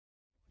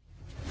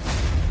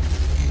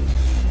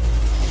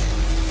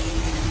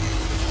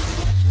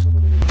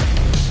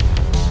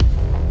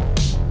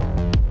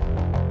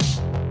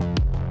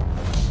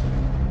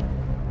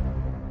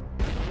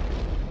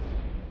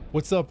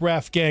What's up,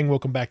 Raf Gang?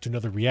 Welcome back to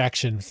another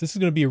reaction. This is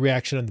going to be a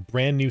reaction on the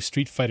brand new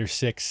Street Fighter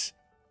 6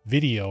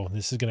 video.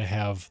 This is going to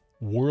have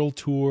World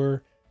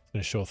Tour. It's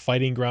going to show a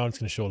fighting ground. It's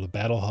going to show the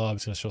battle hub.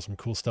 It's going to show some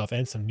cool stuff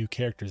and some new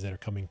characters that are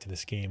coming to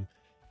this game.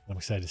 I'm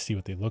excited to see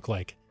what they look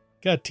like.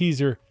 Got a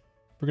teaser.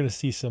 We're going to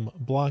see some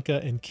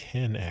Blanca and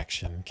Ken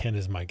action. Ken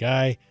is my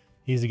guy.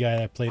 He's the guy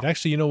that I played.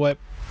 Actually, you know what?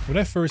 When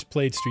I first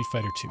played Street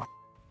Fighter 2,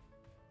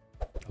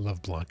 I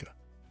love Blanca.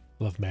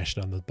 I love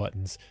mashing on the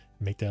buttons,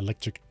 make that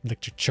electric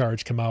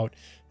charge come out,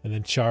 and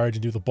then charge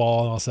and do the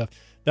ball and all stuff.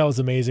 That was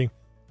amazing.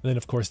 And then,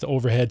 of course, the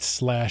overhead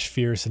slash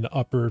fierce and the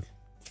upper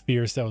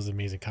fierce. That was an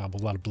amazing combo.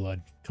 A lot of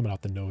blood coming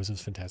out the nose. It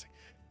was fantastic.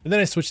 And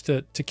then I switched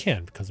to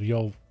Ken because we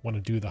all want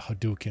to do the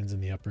Hadoukens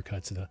and the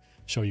uppercuts and the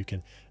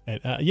Shoryuken. And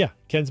yeah,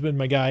 Ken's been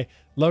my guy.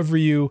 Love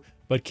Ryu,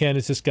 but Ken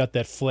has just got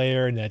that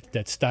flair and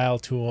that style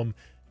to him.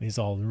 And he's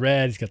all in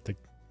red. He's got the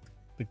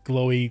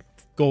glowy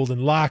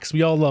golden locks.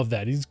 We all love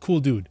that. He's a cool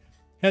dude.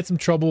 Had some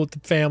trouble with the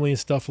family and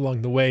stuff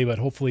along the way, but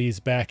hopefully he's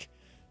back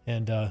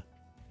and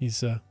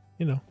he's you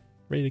know,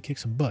 ready to kick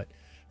some butt.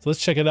 So let's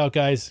check it out,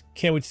 guys.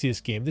 Can't wait to see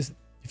this game.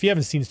 If you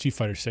haven't seen Street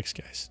Fighter 6,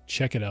 guys,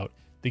 check it out.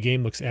 The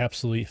game looks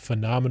absolutely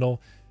phenomenal.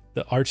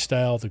 The art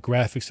style, the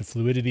graphics, the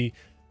fluidity,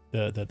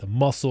 the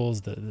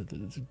muscles,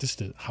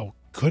 just how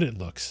good it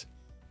looks,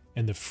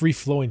 and the free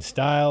flowing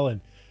style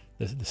and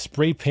the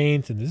spray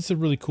paint, and this is a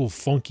really cool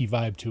funky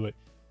vibe to it.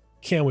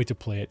 Can't wait to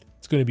play it.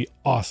 It's going to be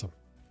awesome.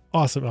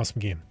 Awesome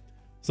game.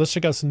 So let's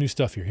check out some new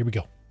stuff here. Here we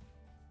go.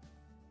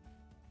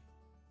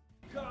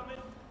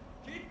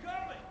 Keep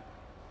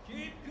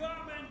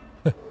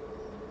coming.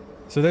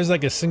 So there's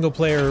like a single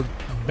player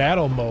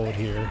battle mode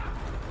here.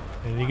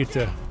 And you get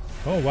to...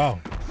 Oh, wow.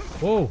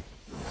 Whoa.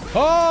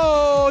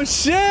 Oh,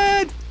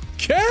 shit!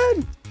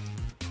 Ken!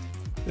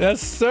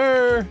 Yes,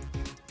 sir.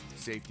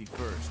 Safety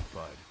first,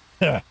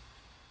 bud.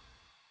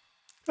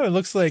 Oh, it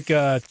looks like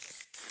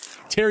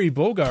Terry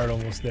Bogard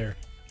almost there.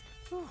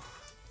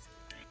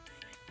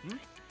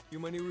 You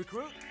my new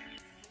recruit?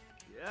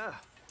 Yeah,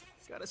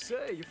 gotta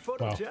say, you're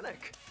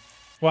photogenic.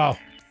 Wow.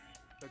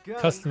 Again,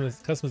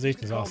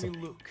 customization is call awesome. me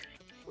Luke.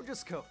 We're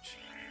just coach.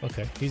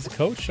 Okay, he's the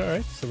coach? All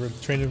right, so we're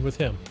training with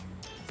him.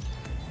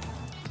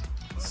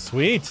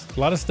 Sweet. A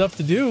lot of stuff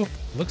to do.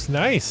 Looks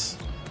nice.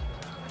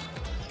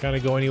 Kind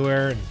of go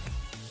anywhere and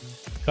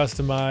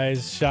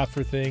customize, shop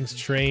for things,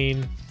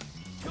 train.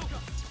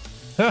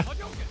 Huh.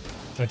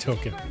 My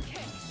token.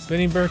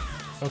 Spinning Burk?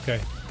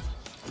 Okay.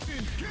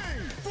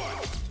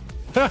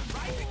 Huh.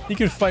 You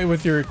can fight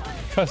with your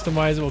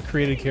customizable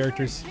created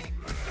characters.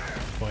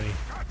 Funny.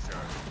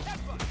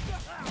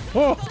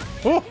 Whoa!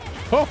 Oh!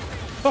 Oh!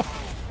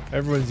 Oh!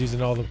 Everyone's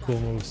using all the cool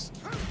moves.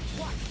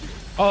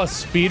 Oh, a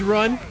speed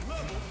run?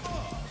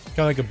 Kind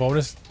of like a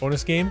bonus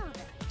game.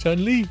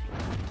 Chun-Li.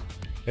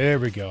 There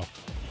we go.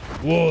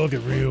 Whoa, look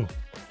at Ryu.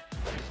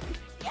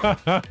 Ha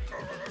ha.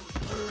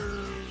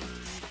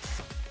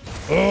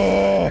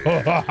 Oh!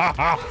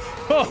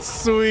 Oh,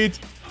 sweet.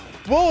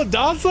 Whoa,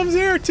 Dawson's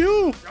here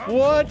too.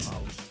 What?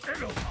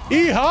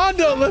 E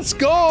Honda, let's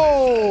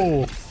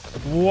go.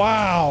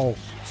 Wow.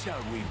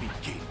 Shall we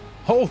begin?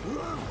 Oh.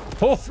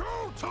 Oh.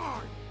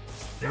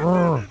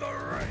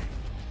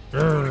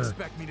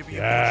 Expect me to be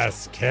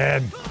Yes,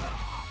 Ken.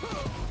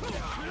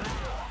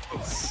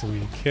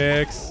 Sweet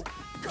kicks.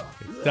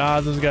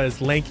 Dawson's got his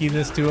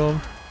lankiness to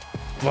him.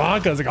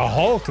 Blanca's like a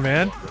Hulk,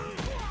 man.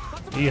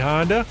 E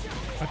Honda.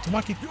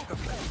 Atomaki.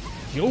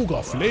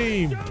 Yoga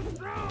Flame.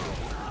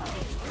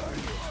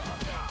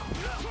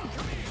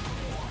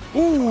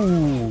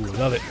 Ooh,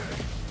 love it.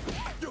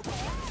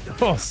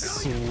 Oh,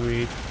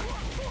 sweet.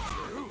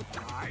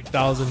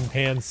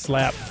 1,000-hand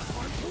slap.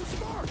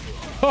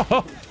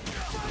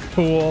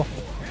 Cool.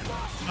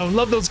 I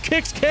love those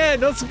kicks,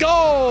 Ken. Let's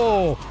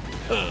go.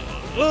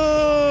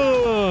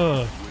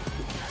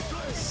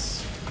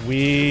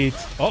 Sweet.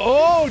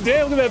 Oh,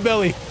 damn, look at that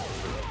belly.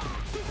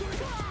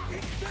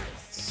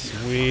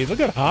 Sweet. Look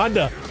at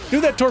Honda.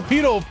 Do that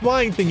torpedo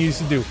flying thing you used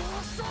to do.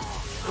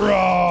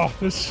 Raw.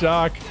 The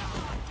shock.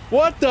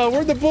 What the?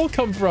 Where'd the bull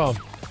come from?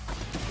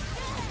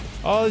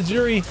 Oh, the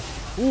jury.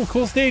 Ooh,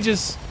 cool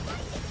stages.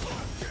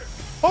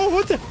 Oh,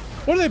 what the?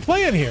 What are they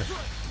playing here?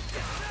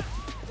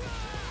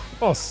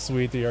 Oh,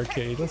 sweet, the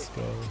arcade. Let's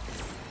go.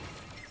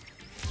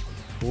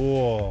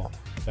 Cool.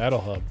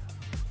 Battle hub.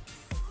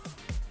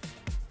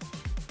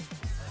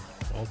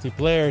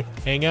 Multiplayer.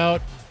 Hang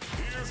out.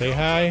 Say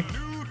hi.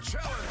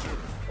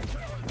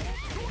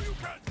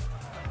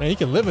 Man, you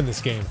can live in this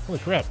game. Holy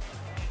crap.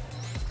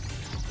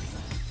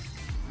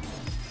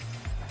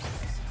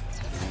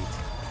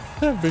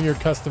 Bring your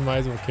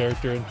customizable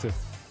character into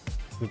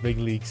the big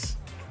leagues.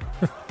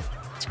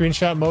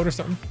 Screenshot mode or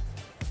something.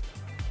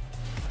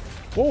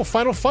 Whoa,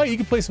 final fight. You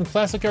can play some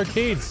classic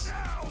arcades.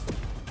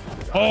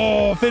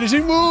 Oh,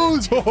 finishing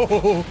moves.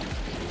 Oh,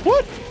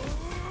 what?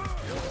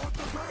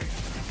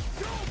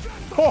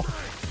 Oh.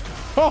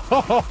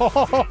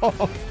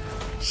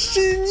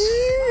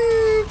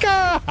 Shinyuka.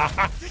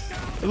 I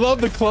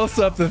love the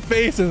close-up, the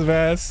faces,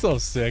 man. It's so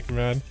sick,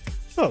 man.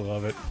 I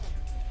love it.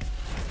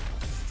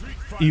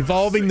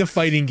 Evolving the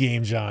fighting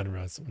game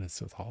genre. That's what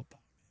it's all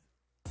about.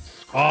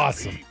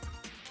 Awesome.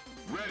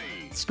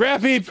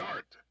 Scrap heap.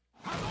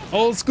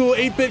 Old school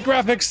 8-bit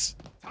graphics.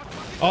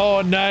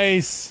 Oh,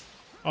 nice.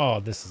 Oh,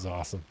 this is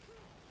awesome.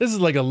 This is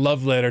like a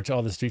love letter to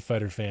all the Street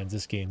Fighter fans,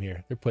 this game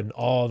here. They're putting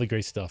all the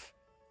great stuff.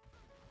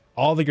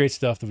 All the great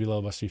stuff that we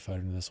love about Street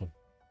Fighter into this one.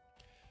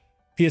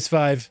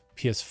 PS5,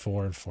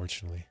 PS4,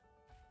 unfortunately.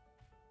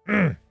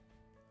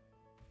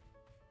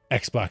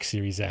 Xbox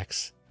Series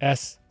X,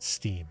 S,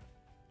 Steam.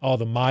 All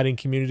the modding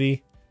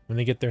community, when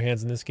they get their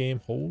hands on this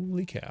game,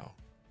 holy cow.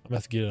 I'm gonna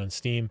have to get it on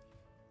Steam.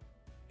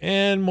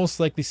 And most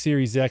likely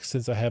Series X,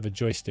 since I have a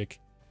joystick.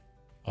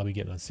 I'll be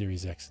getting on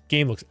Series X.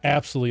 Game looks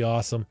absolutely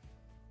awesome.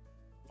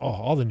 Oh,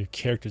 all the new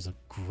characters look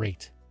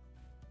great.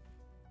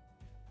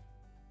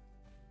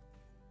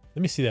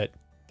 Let me see that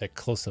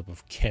close-up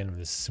of Ken with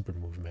his super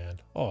move, man.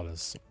 Oh,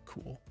 that's so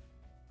cool.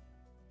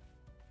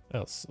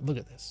 Look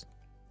at this.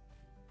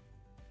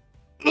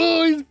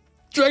 Oh, he's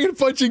dragon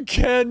punching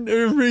Ken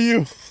or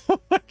Ryu.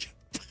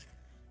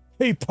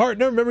 Hey,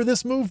 partner, remember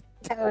this move?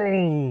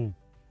 Boom.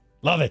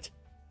 Love it.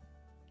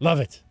 Love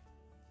it.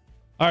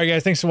 All right,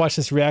 guys, thanks for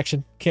watching this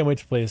reaction. Can't wait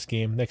to play this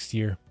game next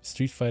year.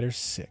 Street Fighter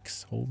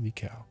 6. Holy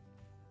cow.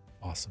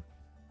 Awesome.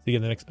 See you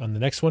on the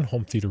next one.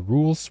 Home Theater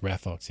Rules.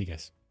 Raf out. See you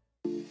guys.